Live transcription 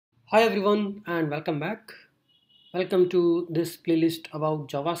Hi everyone and welcome back. Welcome to this playlist about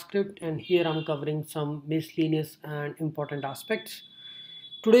JavaScript, and here I'm covering some miscellaneous and important aspects.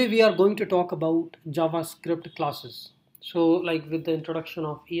 Today we are going to talk about JavaScript classes. So like with the introduction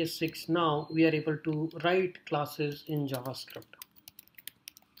of ES6 now we are able to write classes in JavaScript.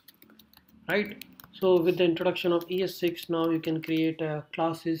 Right? So with the introduction of ES6 now you can create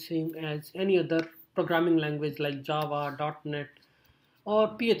classes same as any other programming language like Java, .NET or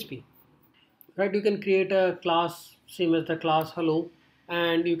PHP. Right, you can create a class same as the class hello,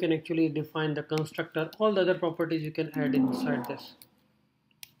 and you can actually define the constructor. All the other properties you can add inside this.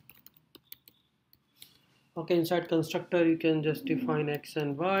 Okay, inside constructor you can just define x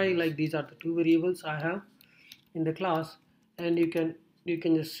and y, like these are the two variables I have in the class, and you can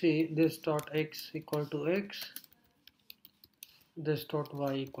just say this dot x equal to x, this dot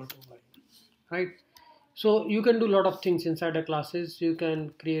y equal to y. Right, so you can do a lot of things inside the classes. You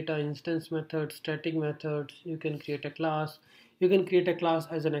can create an instance method, static methods, you can create a class, you can create a class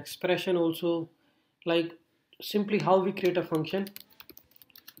as an expression also, like simply how we create a function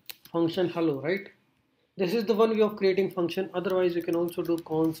hello, right? This is the one way of creating function. Otherwise you can also do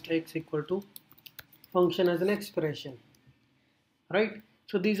const x equal to function as an expression, right?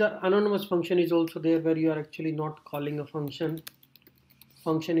 So these are anonymous function is also there, where you are actually not calling a function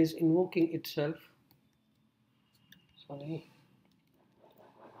is invoking itself. Sorry.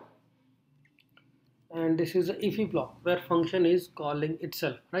 And this is a ify block where function is calling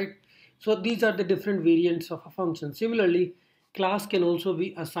itself, right? So these are the different variants of a function. Similarly, class can also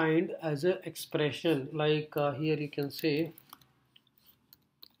be assigned as an expression, like here you can say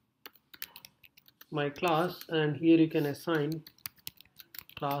my class, and here you can assign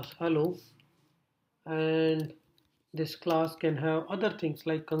class hello, and this class can have other things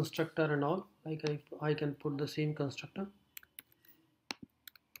like constructor and all, like I can put the same constructor.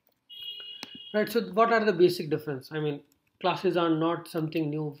 Right, so what are the basic difference? I mean, classes are not something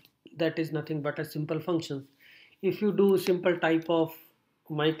new, that is nothing but a simple functions. If you do simple type of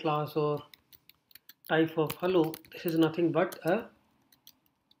my class or type of hello, this is nothing but a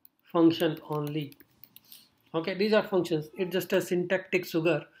function only. Okay, these are functions. It's just a syntactic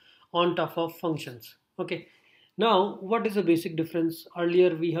sugar on top of functions. Okay, now what is the basic difference?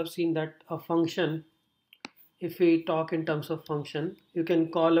 Earlier we have seen that a function, if we talk in terms of function, you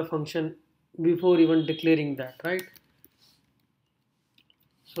can call a function before even declaring that, right?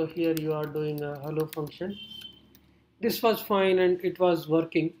 So here you are doing a hello function. This was fine and it was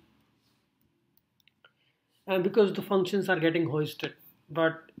working, and because the functions are getting hoisted.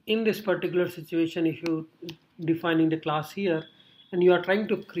 But in this particular situation, if you defining the class here and you are trying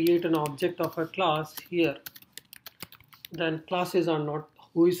to create an object of a class here, then classes are not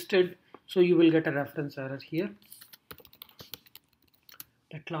hoisted, so you will get a reference error here.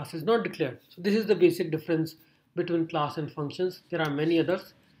 The class is not declared. So this is the basic difference between class and functions. There are many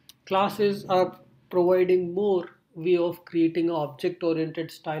others. Classes are providing more way of creating an object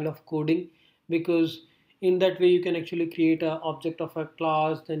oriented style of coding, because in that way you can actually create an object of a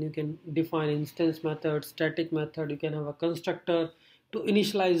class, then you can define instance method, static method, you can have a constructor to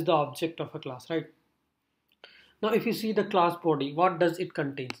initialize the object of a class, right? Now if you see the class body, what does it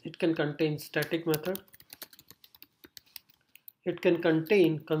contain? It can contain static method, it can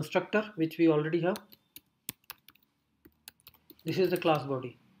contain constructor, which we already have. This is the class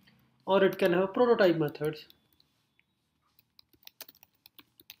body. Or it can have prototype methods.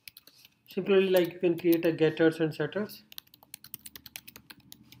 Simply like you can create a getters and setters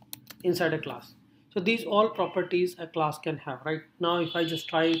inside a class. So these all properties a class can have, right? Now if I just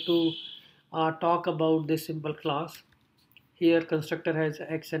try to talk about this simple class, here constructor has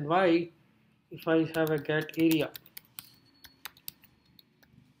x and y. If I have a get area,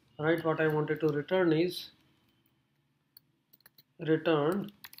 right, what I wanted to return is return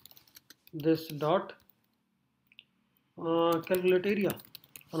this dot calculate area,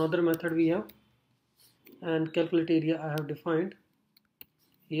 another method we have, and calculate area I have defined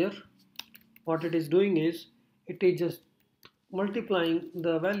here. What it is doing is it is just multiplying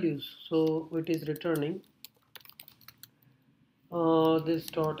the values, so it is returning this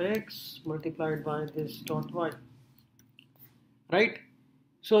dot x multiplied by this dot y, right?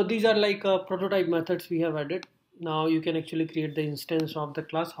 So these are like prototype methods we have added. Now you can actually create the instance of the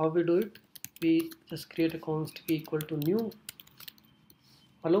class. How we do it? We just create a const p equal to new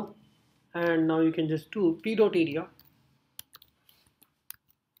hello, and now you can just do p dot area,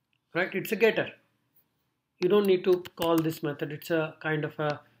 right? It's a getter. You don't need to call this method. It's a kind of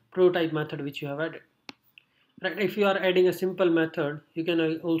a prototype method which you have added, right? If you are adding a simple method, you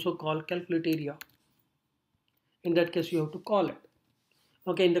can also call calculate area. In that case you have to call it.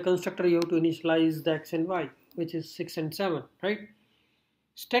 Okay, in the constructor you have to initialize the x and y, which is 6 and 7, right?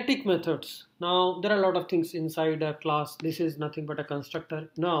 Static methods. Now there are a lot of things inside a class. This is nothing but a constructor.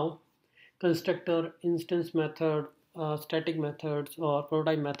 Now constructor, instance method, static methods or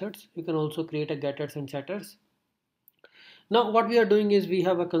prototype methods. You can also create a getters and setters. Now what we are doing is we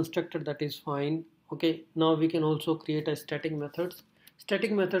have a constructor, that is fine. Okay, now we can also create a static methods.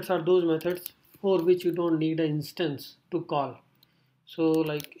 Static methods are those methods for which you don't need an instance to call. So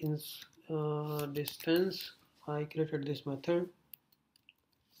like in distance, I created this method,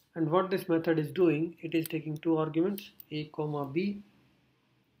 and what this method is doing, it is taking two arguments, a comma b.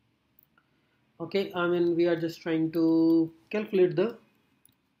 Okay, I mean we are just trying to calculate the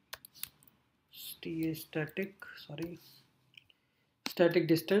static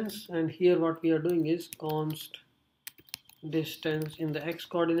distance, and here what we are doing is const distance in the x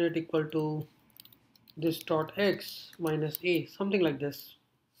coordinate equal to this dot x minus a, something like this.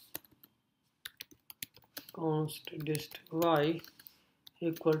 Const dist y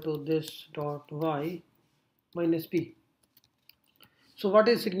equal to this dot y minus b. So what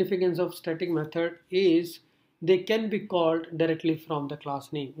is significance of static method is they can be called directly from the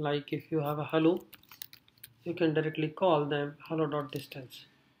class name. Like if you have a hello, you can directly call them hello.distance,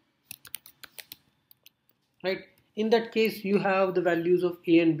 right? In that case you have the values of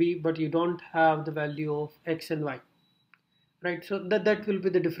a and b, but you don't have the value of x and y, right? So that will be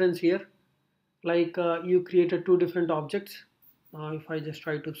the difference here. Like you created two different objects. If I just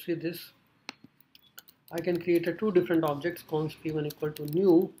try to see this, I can create a two different objects, const p1 equal to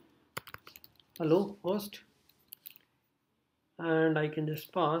new hello host, and I can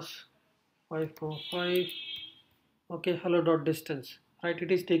just pass 5.5 okay hello.distance, right?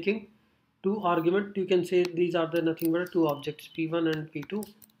 It is taking two argument. You can say these are the nothing but two objects, p1 and p2.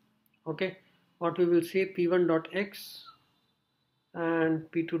 Okay, what we will say, p1.x and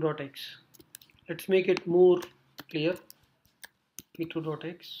p2.x. Let's make it more clear,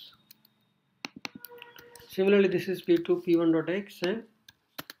 p2.x. Similarly this is p1.x and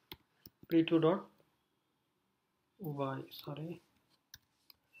p2.y, sorry,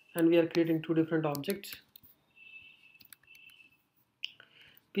 and we are creating two different objects,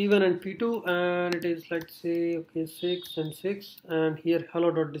 p1 and p2, and it is, let's say, okay, 6 and 6, and here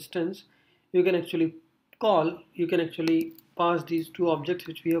hello.distance. You can actually pass these two objects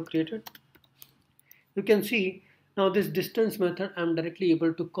which we have created. You can see now this distance method I'm directly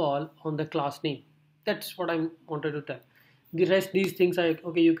able to call on the class name. That's what I wanted to tell. The rest, these things are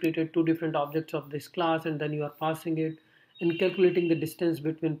okay, you created two different objects of this class and then you are passing it and calculating the distance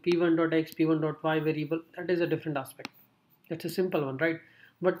between p1.x, p1.y variable. That is a different aspect. That's a simple one, right?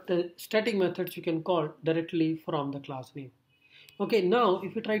 But the static methods you can call directly from the class name. Okay, now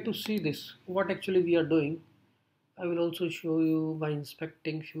if you try to see this, what actually we are doing, I will also show you by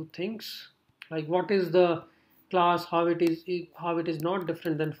inspecting few things, like what is the class, how it is not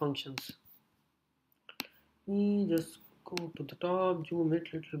different than functions. Just go to the top, zoom it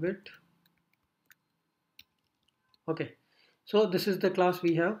a little bit. Okay, so this is the class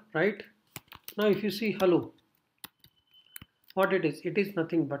we have, right? Now if you see hello, what it is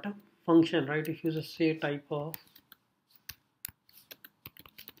nothing but a function, right? If you just say type of,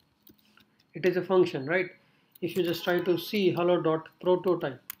 it is a function, right? If you just try to see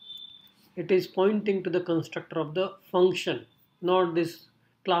hello.prototype, it is pointing to the constructor of the function, not this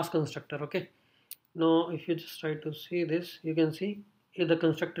class constructor. Okay, now if you just try to see this, you can see here the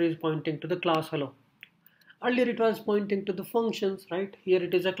constructor is pointing to the class hello. Earlier it was pointing to the functions, right? Here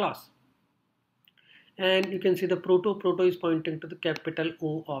it is a class. And you can see the proto is pointing to the capital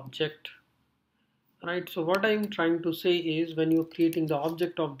O object, right? So what I'm trying to say is when you're creating the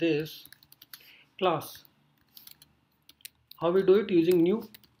object of this class, how we do it, using new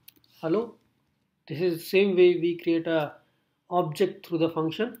hello. This is the same way we create a object through the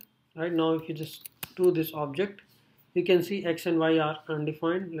function, right? Now if you just do this object, you can see x and y are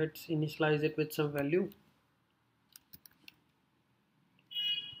undefined. Let's initialize it with some value.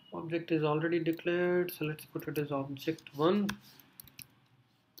 Object is already declared, so let's put it as object1,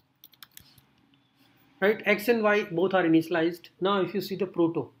 right? X and y both are initialized. Now if you see the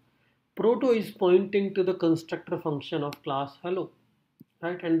proto is pointing to the constructor function of class hello,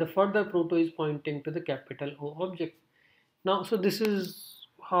 right? And the further proto is pointing to the capital O object. Now so this is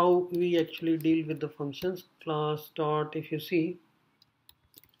how we actually deal with the functions. Class dot, if you see,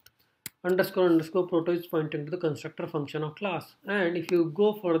 underscore proto is pointing to the constructor function of class, and if you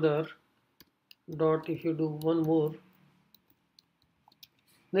go further, dot, if you do one more,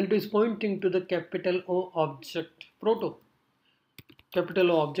 then it is pointing to the capital O object proto,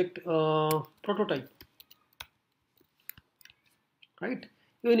 capital O object prototype. right?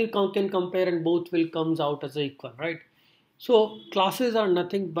 Even you can compare and both will comes out as equal, right? So classes are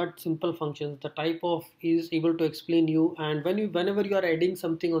nothing but simple functions. The type of is able to explain you, and whenever you are adding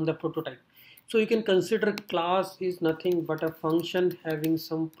something on the prototype, so you can consider class is nothing but a function having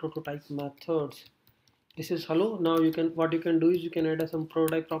some prototype methods. This is hello. Now you can, what you can do is you can add some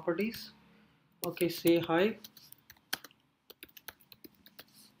prototype properties. Okay, say hi.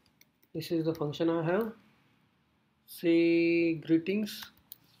 This is the function I have. Say greetings.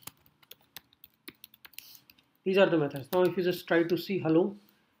 These are the methods. Now if you just try to see hello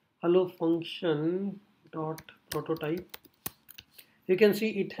function dot prototype, you can see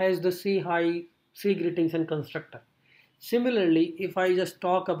it has the say hi, say greetings and constructor. Similarly, if I just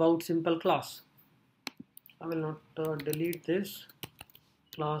talk about simple class, I will not delete this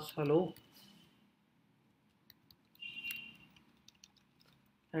class hello,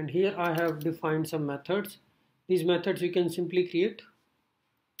 and here I have defined some methods. These methods you can simply create.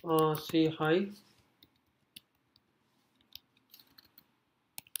 Say hi,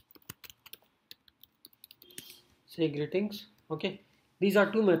 say greetings. Okay, these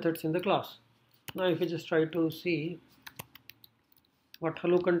are two methods in the class. Now if you just try to see what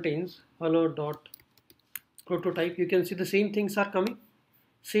hello contains, hello dot prototype, you can see the same things are coming.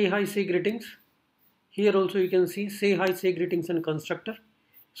 Say hi, say greetings. Here also you can see say hi, say greetings and constructor.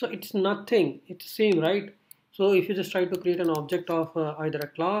 So it's nothing, it's same, right? So if you just try to create an object of either a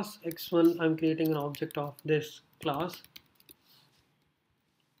class x1, I'm creating an object of this class,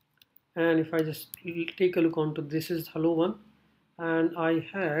 and if I just take a look onto this is hello one, and I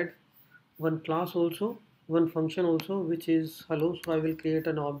had one class also, one function also, which is hello. So I will create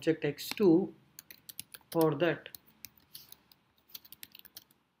an object x2 for that.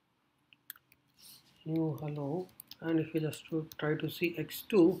 New hello, and if you just try to see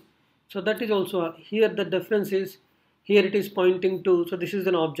x2, so that is also here. The difference is here it is pointing to, so this is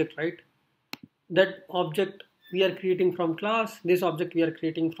an object, right? That object we are creating from class, this object we are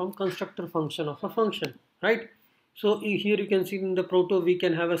creating from constructor function of a function, right? So here you can see in the proto we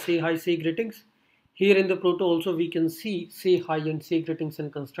can have a say hi, say greetings. Here in the proto also we can see say hi and say greetings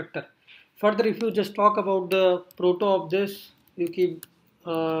and constructor. Further, if you just talk about the proto of this, you keep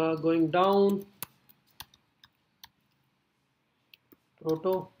going down,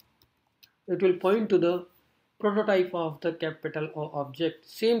 proto, it will point to the prototype of the capital O object.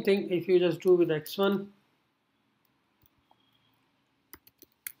 Same thing if you just do with x1,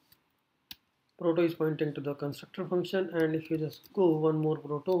 proto is pointing to the constructor function, and if you just go one more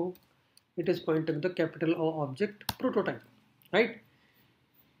proto, it is pointing to the capital O object prototype, right?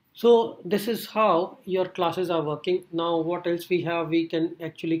 So this is how your classes are working. Now what else we have? We can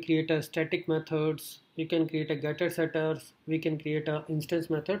actually create a static methods, we can create a getter setters, we can create a instance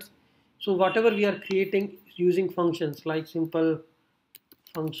methods. So whatever we are creating using functions like simple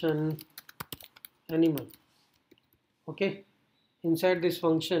function animal, okay, inside this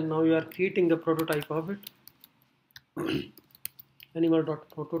function now you are creating the prototype of it.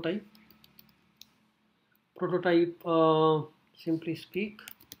 Animal.prototype, prototype simply speak,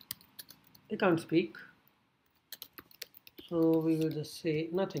 they can't speak, so we will just say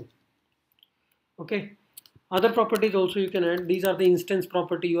nothing. Okay, other properties also you can add. These are the instance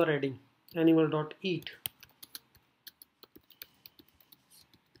property you are adding. Animal.eat.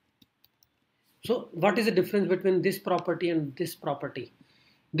 So what is the difference between this property and this property?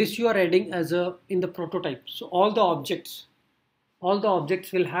 This you are adding as a in the prototype. So all the objects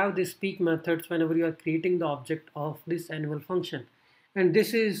will have these speak methods whenever you are creating the object of this animal function, and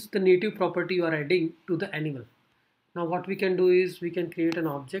this is the native property you are adding to the animal. Now what we can do is we can create an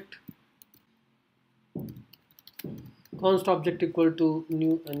object, const object equal to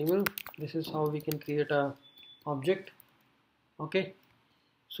new animal. This is how we can create a object. Okay,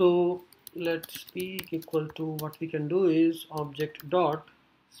 so let speak equal to, what we can do is object dot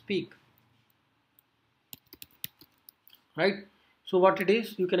speak, right? So what it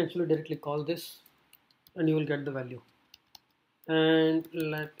is, you can actually directly call this and you will get the value, and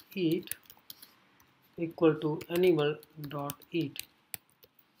let eat equal to animal dot eat.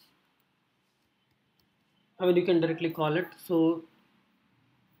 I mean you can directly call it. So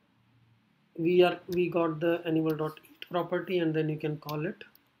we got the animal dot eat property, and then you can call it,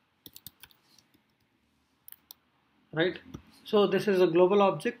 right? So this is a global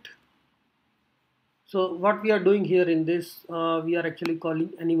object. So what we are doing here in this, we are actually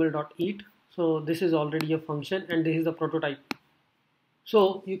calling animal.eat. So this is already a function and this is the prototype.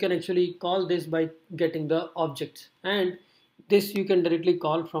 So you can actually call this by getting the objects, and this you can directly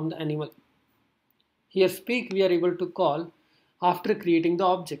call from the animal. Here speak we are able to call after creating the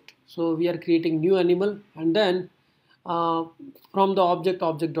object. So we are creating new animal, and then uh, from the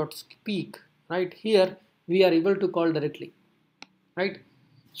object.speak, right? Here we are able to call directly, right?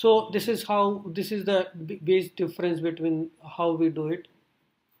 So this is the base difference between how we do it.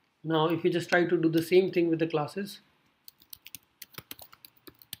 Now if you just try to do the same thing with the classes,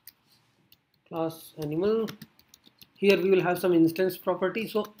 class animal, here we will have some instance property.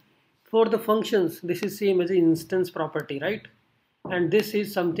 So for the functions, this is same as an instance property, right? And this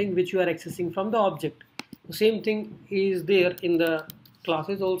is something which you are accessing from the object. The same thing is there in the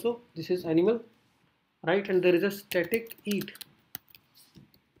classes also. This is animal, right? And there is a static eat.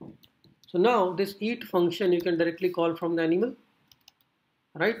 So now this eat function you can directly call from the animal,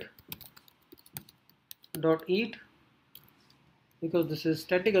 right? Dot eat, because this is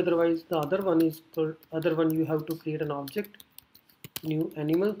static, otherwise the other one is called, other one you have to create an object, new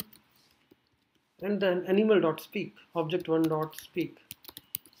animal, and then animal.speak, object1.speak.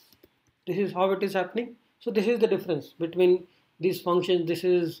 This is how it is happening. So this is the difference between these functions. This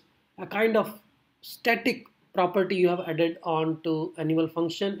is a kind of static property you have added on to animal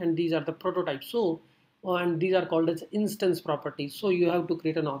function, and these are the prototypes. So and these are called as instance properties. So you have to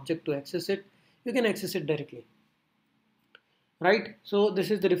create an object to access it. You can access it directly, right? So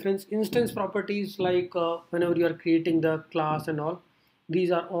this is the difference. Instance properties, like whenever you are creating the class and all,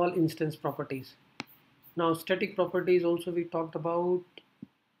 these are all instance properties. Now static properties also we talked about.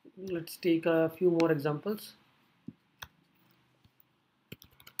 Let's take a few more examples.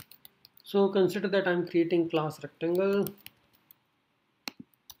 So consider that I'm creating class rectangle.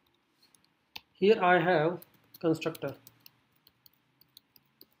 Here I have constructor.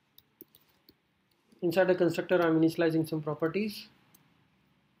 Inside the constructor I'm initializing some properties,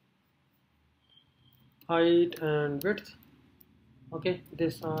 height and width. Okay,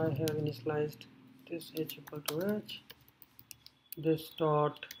 this I have initialized this h equal to h, this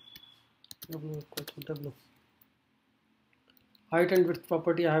dot w equal to w. Height and width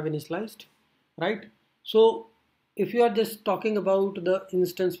property I have initialized, right? So if you are just talking about the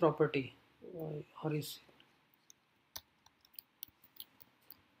instance property, or is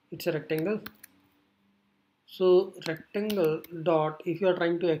it's a rectangle. So rectangle dot, if you are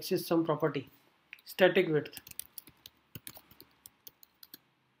trying to access some property, static width,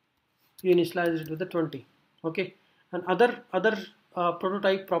 you initialize it with the 20. Okay, and other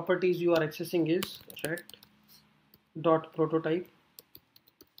prototype properties you are accessing is rect dot prototype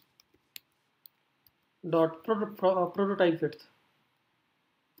dot prototype width.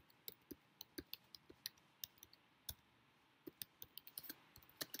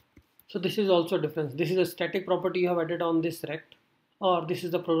 So this is also a difference. This is a static property you have added on this rect, or this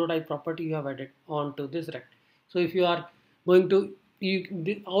is the prototype property you have added onto this rect. So if you are going to,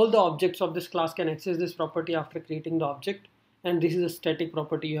 all the objects of this class can access this property after creating the object, and this is a static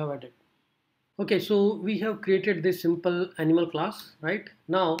property you have added. Okay, so we have created this simple animal class, right?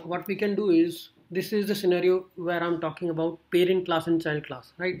 Now what we can do is, this is the scenario where I'm talking about parent class and child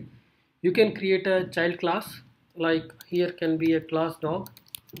class, right? You can create a child class, like here can be a class dog.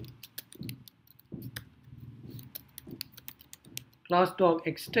 Class dog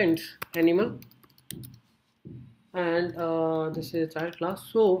extends animal, and this is a child class.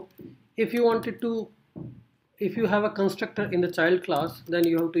 So if you wanted to, if you have a constructor in the child class, then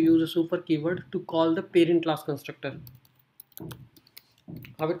you have to use a super keyword to call the parent class constructor.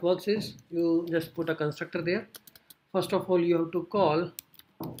 How it works is, you just put a constructor there. First of all, you have to call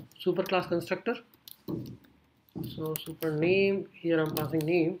super class constructor. So super name, here I'm passing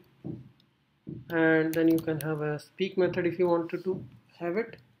name, and then you can have a speak method if you wanted to have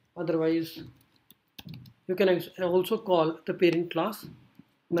it. Otherwise you can also call the parent class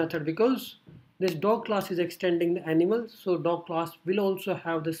method, because this dog class is extending the animal, so dog class will also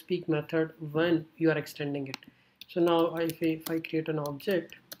have the speak method when you are extending it. So now if I create an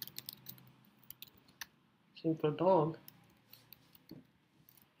object, simple dog,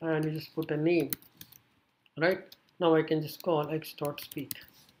 and you just put a name, right? Now I can just call x.speak.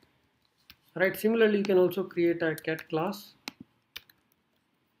 Right, similarly you can also create a cat class,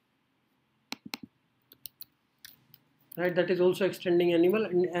 right? That is also extending animal,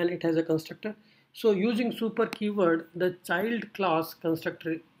 and it has a constructor. So using super keyword, the child class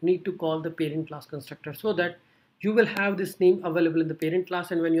constructor need to call the parent class constructor, so that you will have this name available in the parent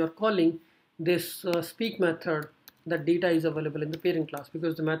class, and when you are calling this speak method, the data is available in the parent class,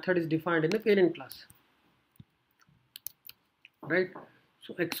 because the method is defined in the parent class, right?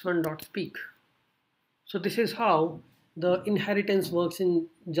 So x1.speak. So this is how the inheritance works in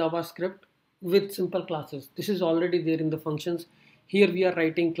JavaScript with simple classes. This is already there in the functions. Here we are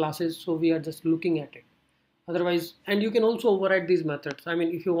writing classes, so we are just looking at it. Otherwise, and you can also override these methods. I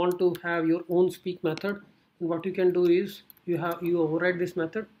mean, if you want to have your own speak method, And what you can do is you override this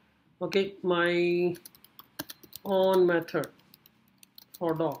method. Okay, my on method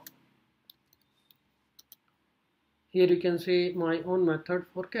for dog. Here you can say my own method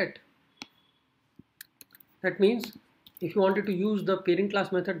for cat. That means if you wanted to use the parent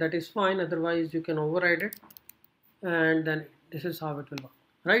class method, that is fine, otherwise you can override it, and then this is how it will work,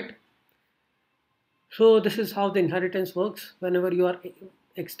 right? So this is how the inheritance works. Whenever you are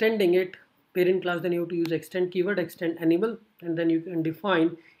extending it, parent class, then you have to use extend keyword, extend enable, and then you can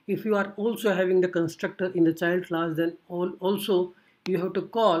define. If you are also having the constructor in the child class, then also you have to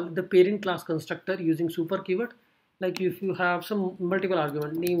call the parent class constructor using super keyword. Like if you have some multiple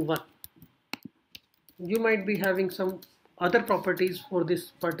argument, name one, you might be having some other properties for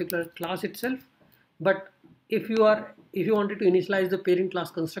this particular class itself, but if you wanted to initialize the parent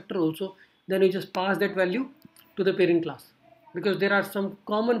class constructor also, then you just pass that value to the parent class, because there are some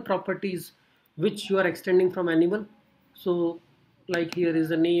common properties which you are extending from animal. So like here is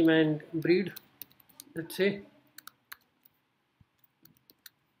the name and breed, let's say,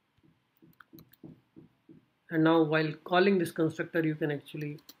 and now while calling this constructor you can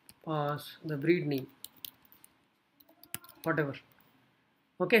actually pass the breed name, whatever.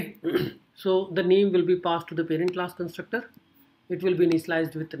 Okay. So the name will be passed to the parent class constructor. It will be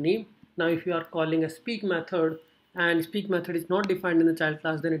initialized with the name. Now if you are calling a speak method and speak method is not defined in the child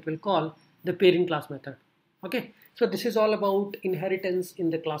class, then it will call the parent class method. Okay, so this is all about inheritance in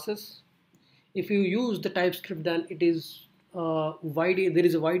the classes. If you use the TypeScript, then it is there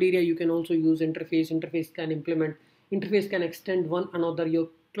is a wide area. You can also use interface can implement, interface can extend one another, your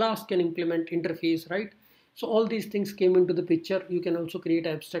class can implement interface, right? So all these things came into the picture. You can also create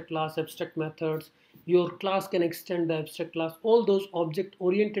abstract class, abstract methods, your class can extend the abstract class. All those object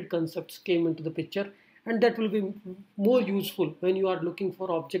oriented concepts came into the picture, and that will be more useful when you are looking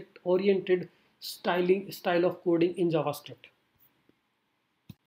for object oriented style of coding in JavaScript.